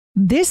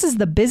This is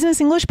the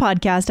Business English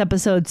Podcast,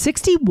 episode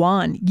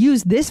 61.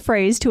 Use this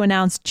phrase to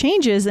announce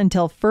changes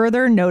until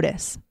further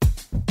notice.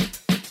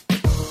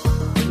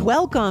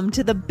 Welcome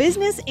to the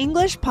Business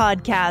English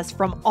Podcast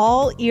from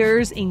All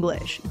Ears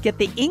English. Get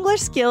the English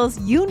skills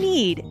you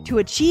need to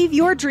achieve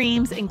your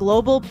dreams in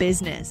global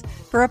business.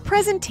 For a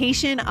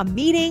presentation, a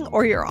meeting,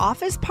 or your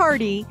office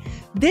party,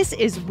 this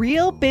is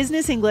Real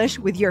Business English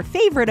with your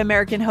favorite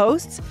American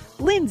hosts,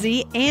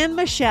 Lindsay and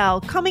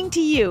Michelle, coming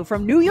to you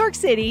from New York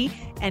City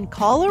and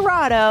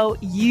Colorado,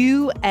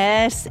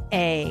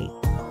 USA.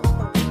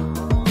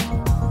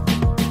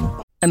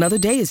 Another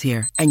day is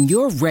here, and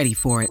you're ready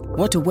for it.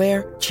 What to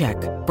wear? Check.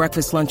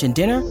 Breakfast, lunch, and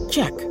dinner?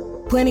 Check.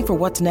 Planning for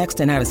what's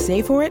next and how to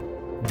save for it?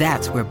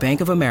 That's where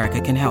Bank of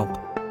America can help.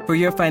 For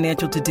your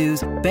financial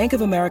to-dos, Bank of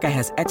America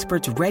has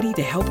experts ready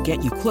to help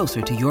get you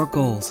closer to your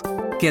goals.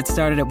 Get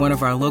started at one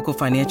of our local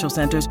financial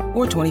centers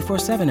or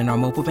 24/7 in our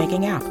mobile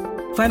banking app.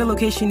 Find a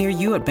location near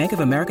you at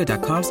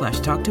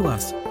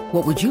bankofamerica.com/talktous.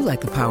 What would you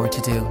like the power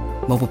to do?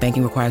 Mobile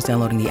banking requires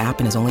downloading the app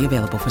and is only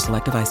available for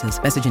select devices.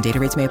 Message and data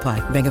rates may apply.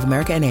 Bank of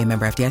America N.A.,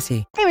 member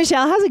FDIC. Hey,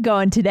 Michelle, how's it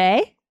going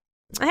today?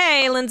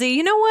 Hey, Lindsay,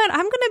 you know what?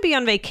 I'm going to be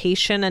on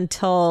vacation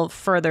until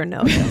further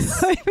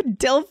notice.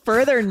 Until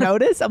further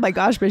notice? Oh my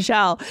gosh,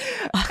 Michelle,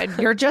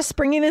 you're just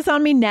springing this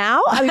on me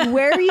now? I mean,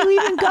 where are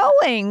you even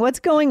going? What's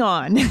going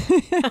on?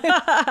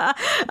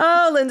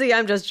 Oh, Lindsay,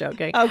 I'm just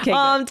joking.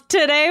 Okay.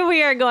 Today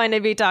we are going to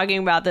be talking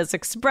about this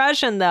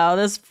expression, though,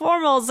 this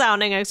formal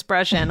sounding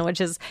expression, which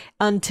is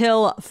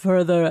until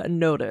further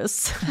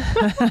notice.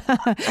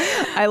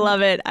 I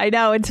love it. I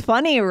know. It's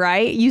funny,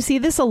 right? You see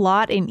this a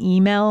lot in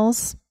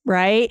emails.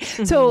 Right?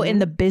 Mm-hmm. So in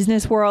the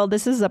business world,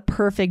 this is a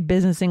perfect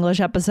business English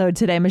episode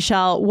today.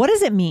 Michelle, what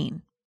does it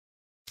mean?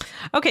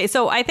 Okay,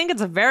 so I think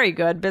it's a very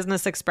good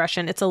business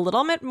expression. It's a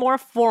little bit more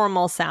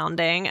formal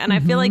sounding, and I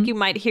feel like you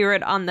might hear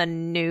it on the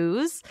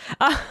news.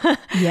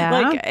 Yeah.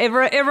 Like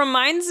it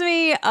reminds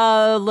me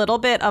a little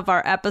bit of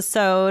our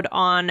episode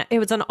it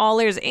was an All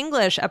Ears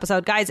English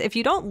episode. Guys, if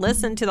you don't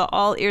listen to the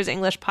All Ears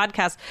English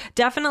podcast,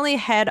 definitely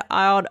head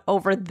out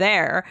over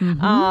there.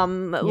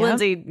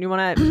 Lindsay, you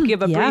want to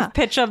give a brief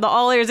pitch of the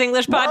All Ears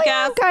English podcast?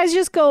 Yeah, guys,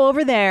 just go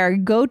over there.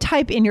 Go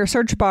type in your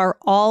search bar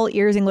All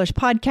Ears English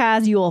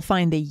podcast. You will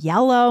find the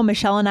yellow.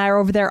 Michelle and I are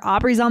over there.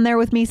 Aubrey's on there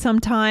with me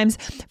sometimes.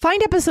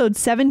 Find episode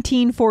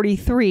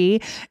 1743.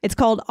 It's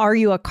called Are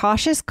You a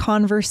Cautious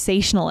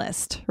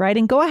Conversationalist? Right?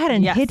 And go ahead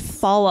and hit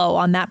follow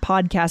on that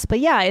podcast. But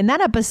yeah, in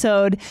that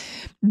episode,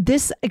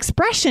 this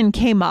expression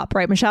came up,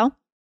 right, Michelle?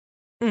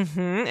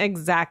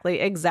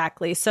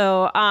 Exactly.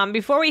 So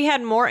before we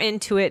head more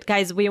into it,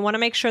 guys, we want to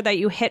make sure that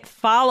you hit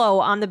follow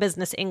on the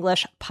Business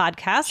English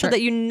podcast so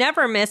that you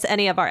never miss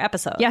any of our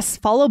episodes. Yes,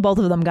 follow both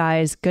of them,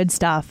 guys. Good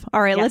stuff.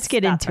 All right, let's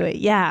get into it.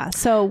 Yeah.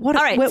 So what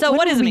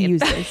does it mean? Use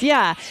this?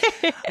 Yeah.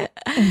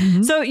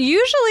 So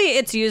usually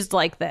it's used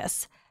like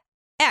this.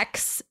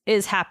 X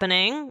is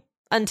happening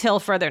until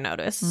further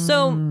notice.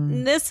 So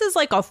this is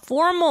like a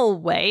formal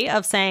way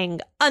of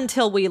saying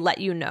until we let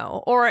you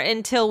know, or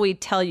until we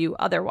tell you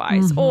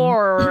otherwise,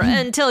 or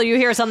until you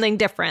hear something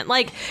different.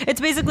 Like it's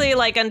basically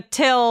like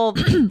until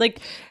like,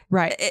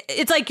 right.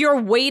 It's like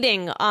you're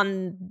waiting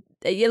on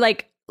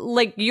like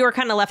you're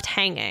kind of left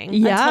hanging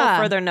until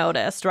further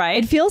notice,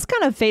 right? It feels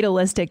kind of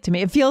fatalistic to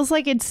me. It feels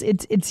like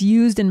it's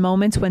used in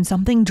moments when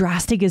something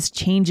drastic is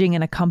changing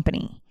in a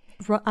company.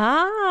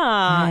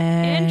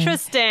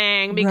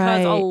 Interesting.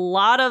 Because a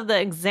lot of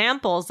the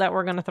examples that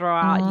we're going to throw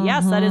out,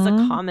 yes, that is a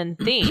common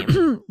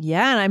theme.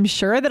 Yeah. And I'm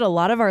sure that a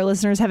lot of our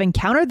listeners have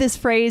encountered this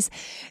phrase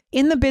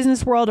in the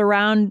business world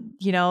around,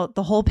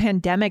 the whole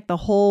pandemic, the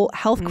whole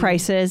health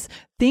crisis.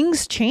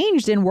 Things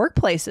changed in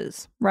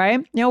workplaces,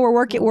 right?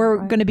 We're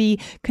going to be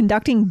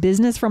conducting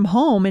business from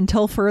home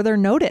until further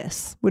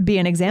notice would be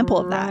an example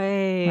of that.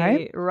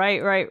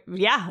 Right.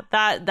 Yeah,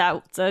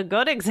 that's a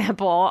good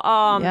example.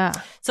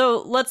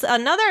 So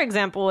another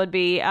example would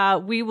be,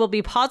 we will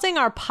be pausing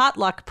our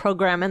potluck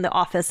program in the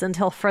office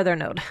until further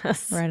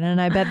notice. Right. And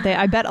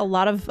I bet a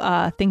lot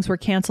of things were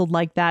canceled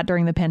like that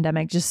during the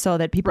pandemic, just so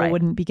that people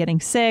wouldn't be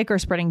getting sick or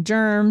spreading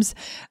germs.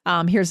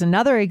 Here's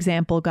another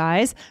example,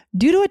 guys.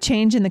 Due to a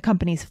change in the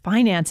company's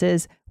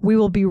finances, we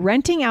will be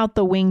renting out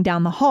the wing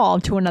down the hall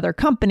to another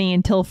company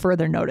until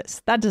further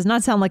notice. That does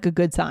not sound like a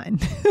good sign.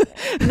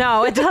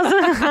 No, it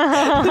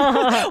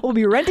doesn't. We'll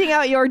be renting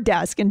out your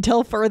desk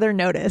until further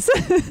notice.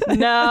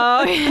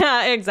 No,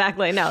 yeah,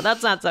 exactly. No,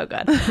 that's not so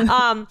good.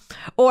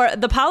 Or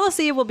the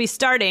policy will be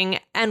starting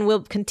and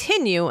will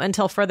continue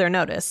until further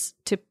notice.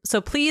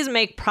 So please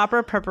make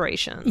proper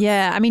preparations.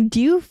 Yeah. I mean,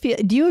 do you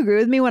agree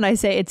with me when I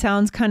say it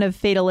sounds kind of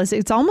fatalistic?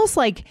 It's almost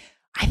like,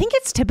 I think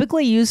it's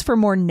typically used for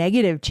more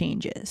negative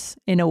changes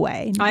in a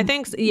way. I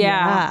think,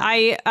 yeah.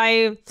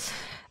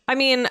 I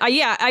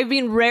I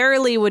mean,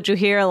 rarely would you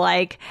hear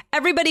like,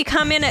 everybody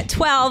come in at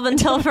 12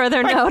 until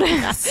further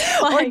notice.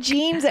 Or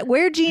jeans,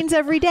 wear jeans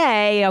every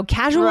day,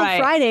 casual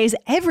Fridays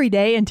every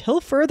day until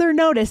further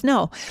notice.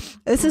 No,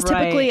 this is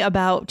typically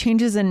about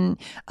changes in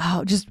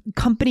just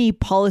company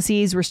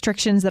policies,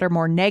 restrictions that are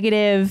more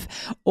negative,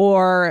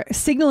 or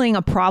signaling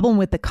a problem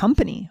with the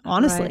company,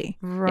 honestly.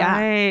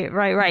 Right.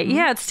 Mm-hmm.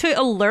 Yeah, it's to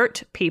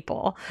alert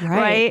people,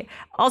 right?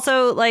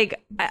 Also, like,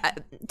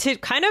 to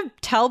kind of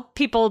tell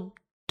people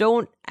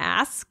don't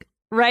ask,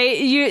 right?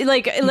 You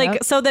like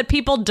so that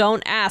people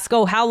don't ask,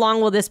 oh, how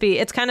long will this be?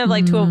 It's kind of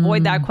like to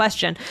avoid that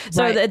question.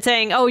 So it's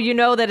saying, oh, you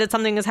know that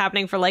something is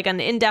happening for like an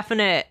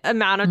indefinite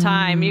amount of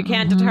time. You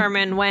can't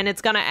determine when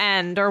it's going to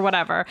end or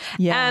whatever.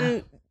 Yeah.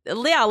 And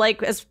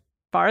like as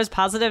far as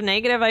positive,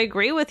 negative, I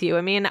agree with you.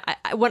 I mean,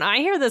 when I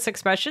hear this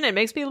expression, it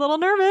makes me a little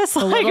nervous.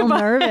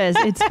 Nervous.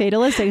 It's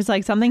fatalistic. It's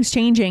like something's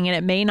changing and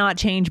it may not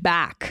change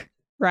back.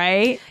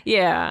 Right?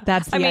 Yeah.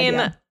 That's the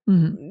idea.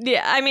 Mm-hmm.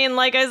 Yeah, I mean,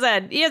 like I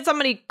said,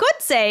 somebody could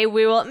say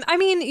we will. I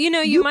mean,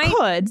 you might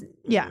could.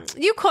 Yeah,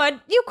 you could,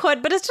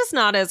 but it's just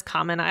not as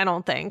common, I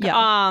don't think.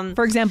 Yeah.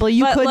 For example,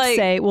 you could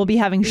say we'll be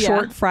having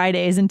short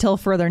Fridays until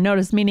further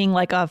notice, meaning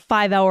like a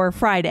 5-hour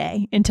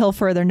Friday until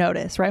further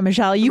notice, right,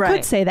 Michelle? You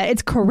could say that.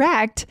 It's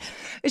correct.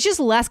 It's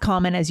just less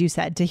common, as you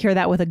said, to hear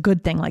that with a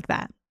good thing like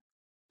that.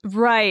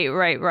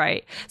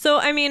 Right. So,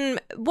 I mean,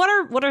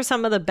 what are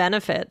some of the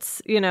benefits,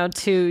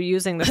 to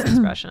using this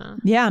expression?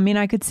 Yeah, I mean,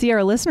 I could see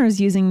our listeners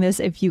using this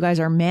if you guys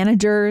are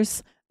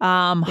managers,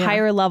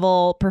 higher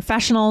level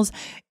professionals.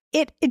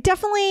 It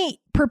definitely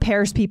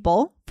prepares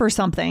people for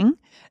something.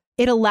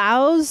 It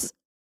allows,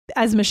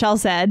 as you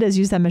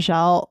said,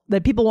 Michelle,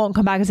 that people won't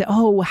come back and say,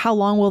 oh, how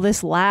long will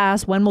this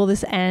last? When will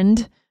this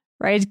end?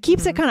 Right? It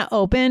keeps it kind of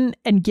open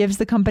and gives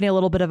the company a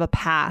little bit of a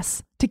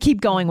pass to keep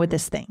going with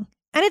this thing.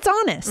 And it's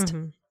honest.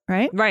 Mm-hmm.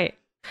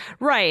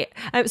 Right.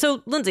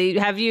 So, Lindsay,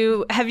 have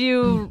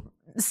you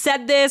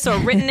said this or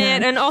written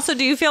it? And also,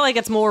 do you feel like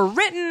it's more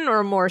written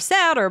or more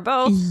said or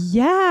both?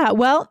 Yeah,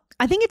 well,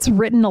 I think it's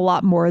written a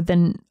lot more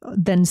than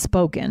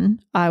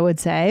spoken, I would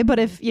say. But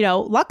if,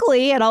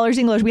 luckily at All Ears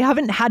English, we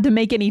haven't had to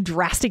make any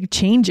drastic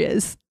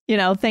changes.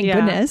 Thank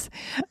goodness,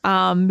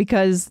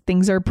 because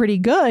things are pretty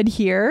good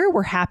here.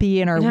 We're happy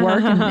in our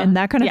work and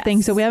that kind of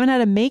thing. So we haven't had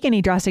to make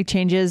any drastic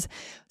changes.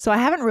 So I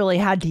haven't really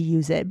had to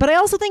use it. But I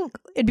also think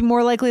it'd be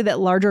more likely that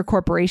larger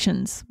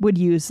corporations would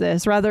use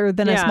this rather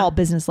than a small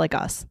business like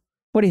us.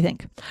 What do you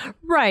think?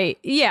 Right.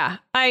 Yeah,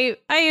 I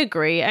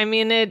agree. I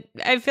mean,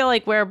 I feel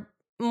like we're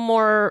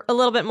a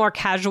little bit more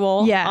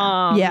casual.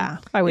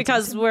 I would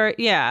because so. We're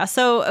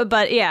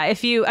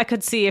I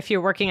could see if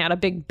you're working at a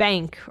big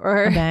bank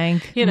or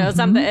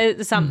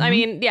something. I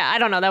mean, I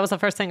don't know. That was the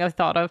first thing I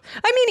thought of.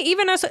 I mean,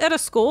 even at a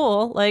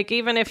school, like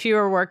even if you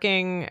were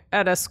working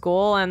at a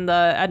school and the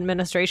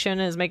administration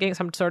is making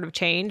some sort of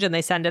change and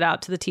they send it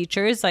out to the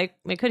teachers, like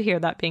we could hear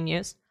that being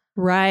used.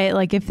 Right.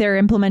 Like if they're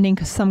implementing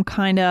some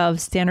kind of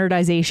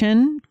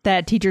standardization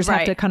that teachers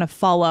have to kind of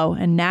follow.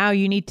 And now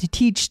you need to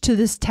teach to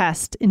this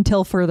test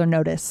until further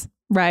notice.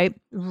 Right.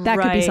 That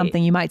could be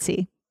something you might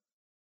see.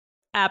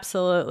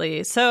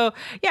 Absolutely. So,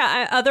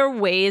 other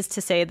ways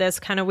to say this,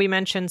 kind of, we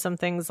mentioned some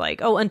things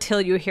like,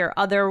 until you hear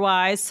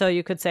otherwise. So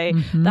you could say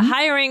the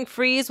hiring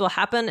freeze will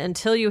happen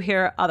until you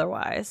hear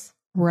otherwise.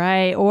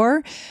 Right.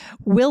 Or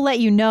we'll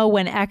let you know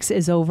when X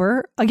is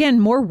over. Again,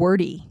 more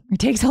wordy. It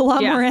takes a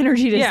lot more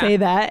energy to say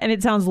that, and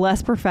it sounds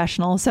less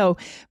professional. So,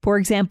 for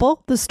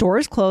example, the store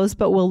is closed,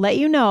 but we'll let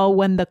you know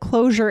when the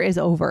closure is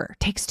over.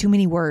 Takes too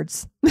many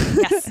words.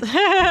 Yes.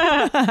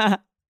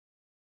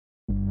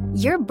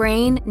 Your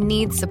brain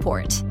needs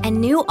support, and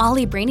new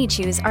Ollie Brainy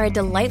Chews are a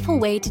delightful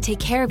way to take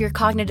care of your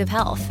cognitive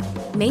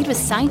health. Made with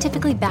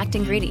scientifically backed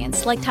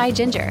ingredients like Thai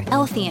ginger,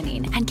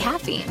 L-theanine, and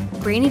caffeine,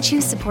 Brainy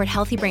Chews support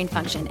healthy brain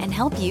function and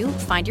help you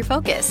find your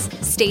focus,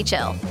 stay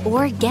chill,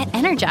 or get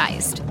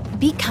energized.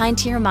 Be kind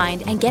to your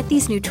mind and get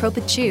these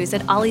nootropic chews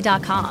at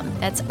ollie.com.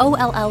 That's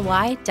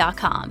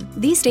OLLY.com.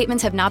 These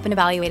statements have not been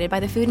evaluated by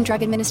the Food and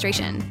Drug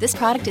Administration. This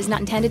product is not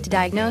intended to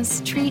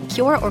diagnose, treat,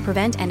 cure, or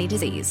prevent any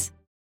disease.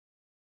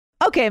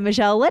 Okay,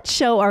 Michelle, let's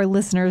show our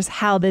listeners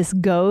how this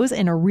goes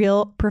in a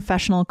real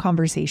professional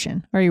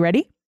conversation. Are you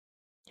ready?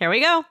 Here we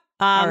go.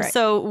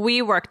 So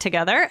we work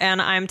together and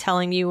I'm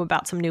telling you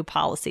about some new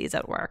policies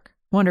at work.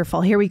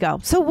 Wonderful. Here we go.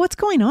 So what's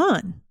going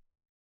on?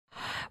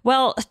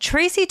 Well,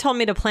 Tracy told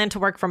me to plan to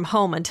work from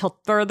home until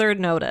further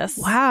notice.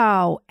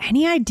 Wow.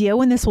 Any idea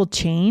when this will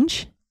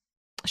change?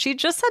 She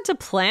just said to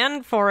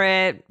plan for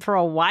it for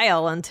a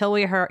while until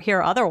we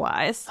hear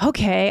otherwise.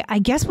 Okay. I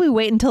guess we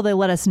wait until they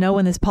let us know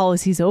when this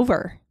policy's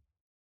over.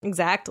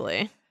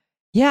 Exactly.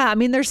 Yeah, I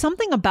mean, there's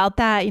something about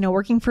that,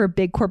 working for a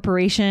big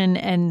corporation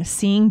and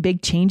seeing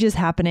big changes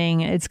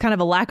happening. It's kind of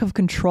a lack of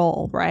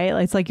control, right?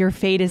 It's like your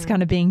fate is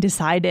kind of being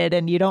decided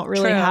and you don't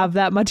really have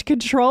that much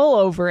control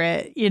over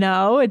it.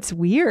 It's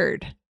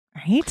weird,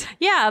 right?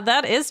 Yeah,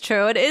 that is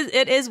true. It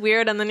is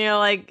weird. And then you're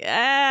like, like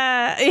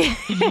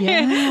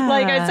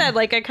I said,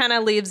 like it kind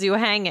of leaves you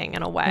hanging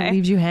in a way. It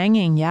leaves you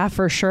hanging. Yeah,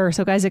 for sure.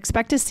 So guys,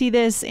 expect to see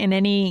this in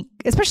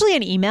especially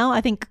in email. I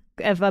think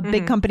if a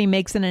big company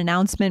makes an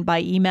announcement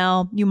by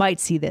email, you might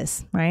see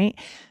this, right?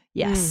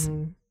 Yes.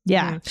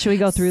 Yeah. Should we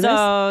go through this?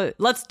 So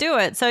let's do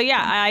it. So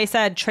yeah, I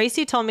said,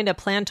 Tracy told me to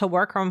plan to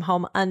work from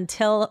home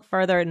until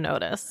further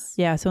notice.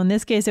 Yeah. So in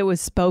this case, it was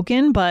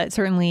spoken, but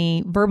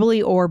certainly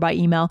verbally or by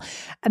email.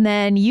 And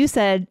then you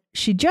said,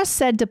 she just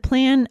said to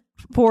plan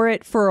for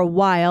it for a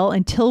while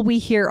until we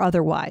hear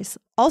otherwise.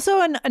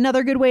 Also,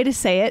 another good way to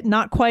say it,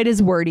 not quite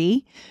as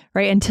wordy,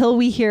 right? Until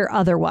we hear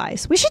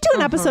otherwise. We should do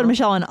an episode,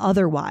 Michelle, on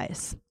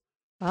otherwise.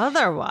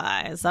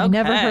 Otherwise. Okay. I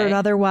never heard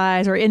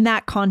otherwise, or in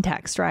that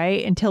context,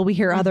 right? Until we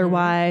hear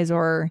otherwise,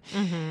 or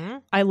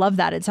I love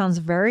that. It sounds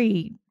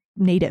very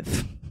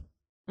native.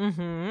 Okay,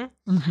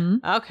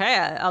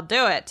 I'll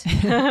do it.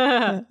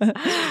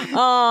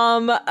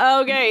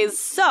 Okay,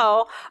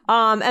 so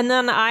and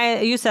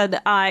then you said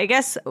I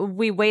guess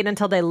we wait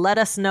until they let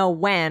us know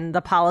when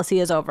the policy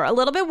is over. A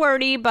little bit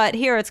wordy, but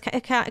here it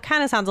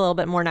kind of sounds a little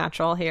bit more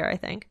natural here, I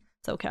think.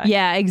 It's okay.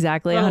 Yeah,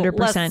 exactly.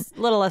 100%.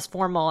 A little less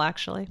formal,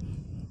 actually.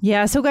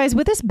 Yeah. So guys,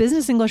 with this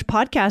Business English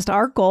podcast,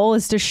 our goal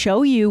is to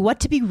show you what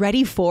to be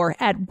ready for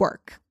at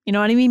work. You know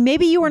what I mean?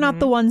 Maybe you are not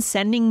the one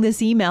sending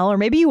this email, or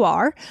maybe you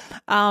are.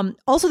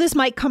 Also, this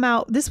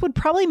would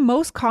probably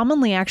most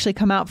commonly actually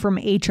come out from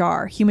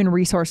HR, human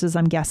resources,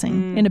 I'm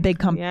guessing, in a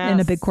big in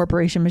a big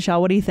corporation.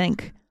 Michelle, what do you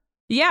think?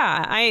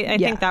 Yeah, I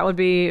think that would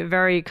be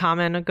very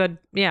common. A good,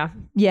 yeah.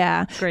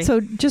 Great.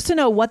 So just to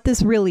know what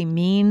this really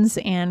means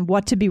and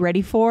what to be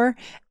ready for,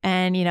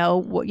 and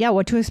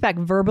what to expect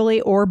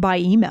verbally or by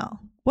email.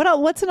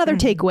 What's another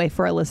takeaway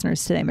for our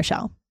listeners today,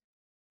 Michelle?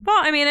 Well,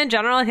 I mean, in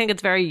general, I think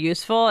it's very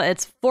useful.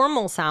 It's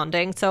formal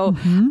sounding. So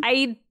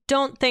I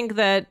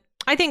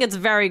think it's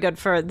very good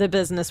for the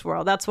business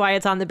world. That's why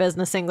it's on the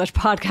Business English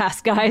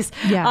podcast, guys.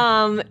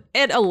 Yeah.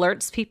 It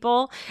alerts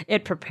people,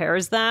 it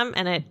prepares them,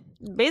 and it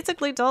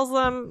basically tells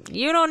them,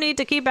 you don't need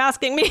to keep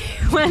asking me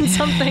when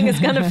something is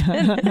going to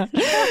finish.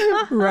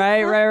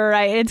 Right.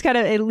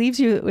 It leaves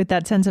you with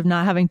that sense of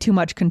not having too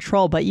much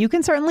control, but you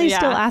can certainly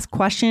still ask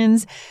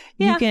questions.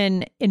 You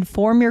can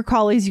inform your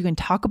colleagues. You can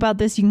talk about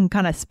this. You can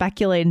kind of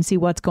speculate and see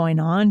what's going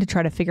on to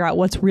try to figure out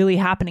what's really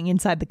happening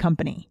inside the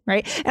company.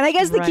 Right. And I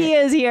guess the key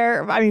is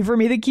here, I mean, for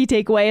me, the key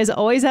takeaway is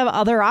always have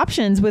other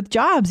options with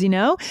jobs.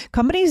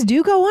 Companies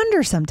do go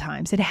under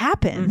sometimes. It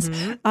happens.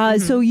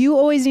 So you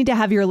always need to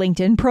have your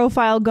LinkedIn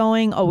profile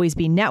going, always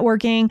be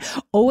networking,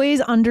 always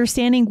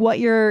understanding what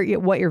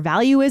your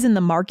value is in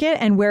the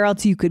market and where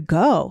else you could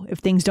go if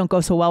things don't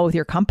go so well with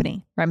your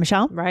company. Right,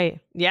 Michelle?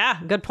 Right. Yeah.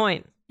 Good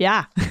point.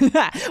 Yeah.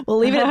 We'll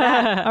leave it at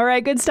that. All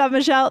right. Good stuff,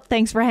 Michelle.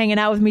 Thanks for hanging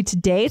out with me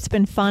today. It's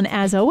been fun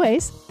as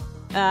always.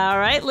 All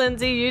right,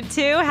 Lindsay, you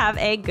too. Have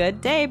a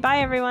good day. Bye,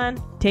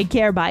 everyone. Take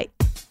care. Bye.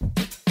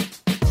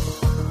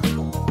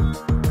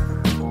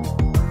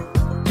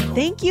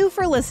 Thank you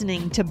for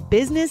listening to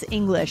Business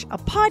English, a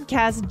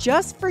podcast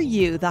just for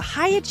you, the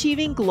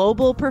high-achieving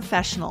global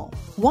professional.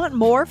 Want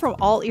more from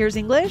All Ears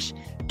English?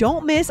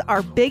 Don't miss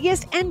our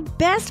biggest and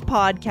best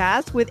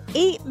podcast with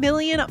 8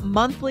 million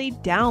monthly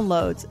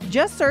downloads.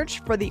 Just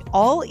search for the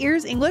All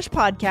Ears English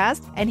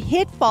podcast and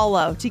hit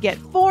follow to get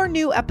 4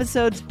 new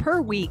episodes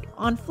per week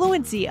on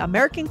fluency,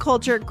 American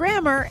culture,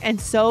 grammar, and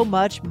so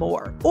much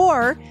more.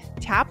 Or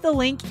tap the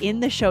link in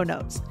the show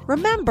notes.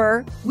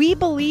 Remember, we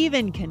believe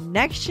in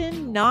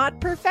connection,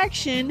 not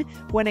perfection,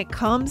 when it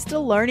comes to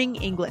learning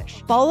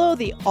English. Follow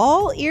the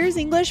All Ears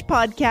English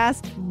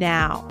podcast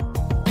now.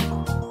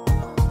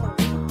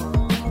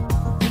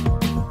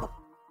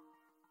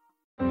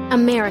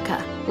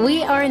 America.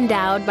 We are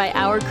endowed by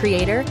our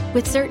Creator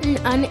with certain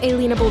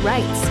unalienable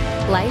rights: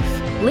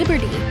 life,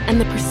 liberty, and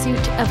the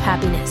pursuit of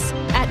happiness.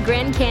 At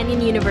Grand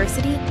Canyon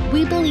University,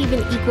 we believe in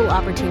equal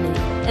opportunity,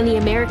 and the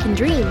American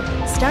dream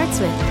starts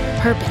with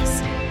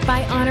purpose.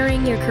 By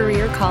honoring your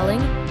career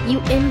calling, you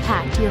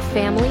impact your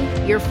family,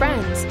 your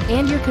friends,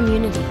 and your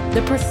community.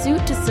 The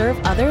pursuit to serve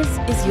others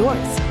is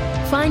yours.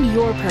 Find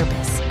your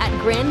purpose at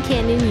Grand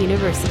Canyon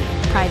University.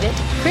 Private,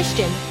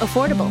 Christian,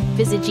 affordable.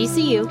 Visit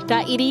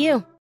gcu.edu.